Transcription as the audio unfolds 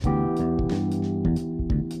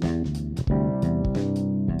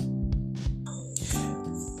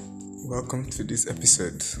Welcome to this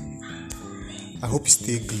episode. I hope you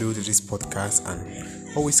stay glued to this podcast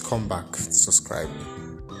and always come back to subscribe.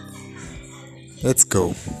 Let's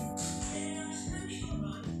go.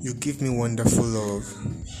 You give me wonderful love,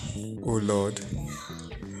 oh Lord.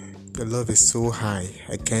 Your love is so high,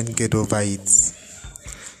 I can't get over it. It's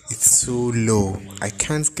so low, I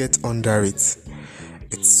can't get under it.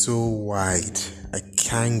 It's so wide, I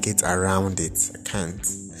can't get around it. I can't.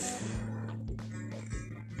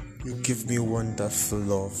 You give me wonderful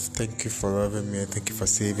love. Thank you for loving me. Thank you for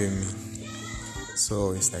saving me.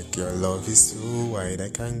 So it's like your love is so wide, I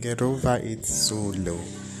can't get over it. So low,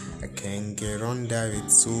 I can't get under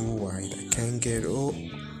it. So wide, I can't get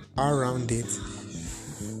around it.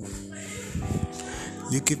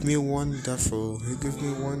 You give me wonderful. You give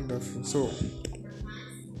me wonderful. So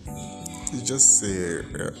it's just a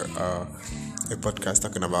podcast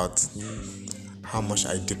talking about how much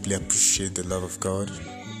I deeply appreciate the love of God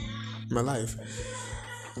in my life.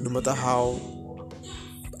 No matter how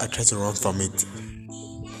I try to run from it,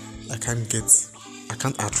 I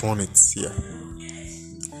can't outrun it here.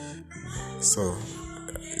 So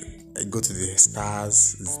I go to the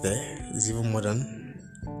stars, it's there. It's even more than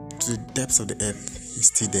to the depths of the earth. It's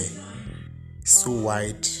still there. It's so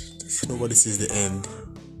wide, nobody sees the end.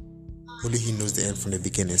 Only He knows the end from the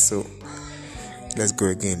beginning. So let's go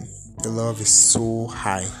again. The love is so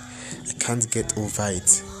high, I can't get over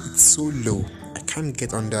it. It's so low, I can't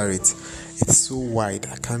get under it. It's so wide,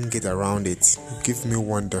 I can't get around it. You give me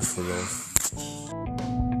wonderful love.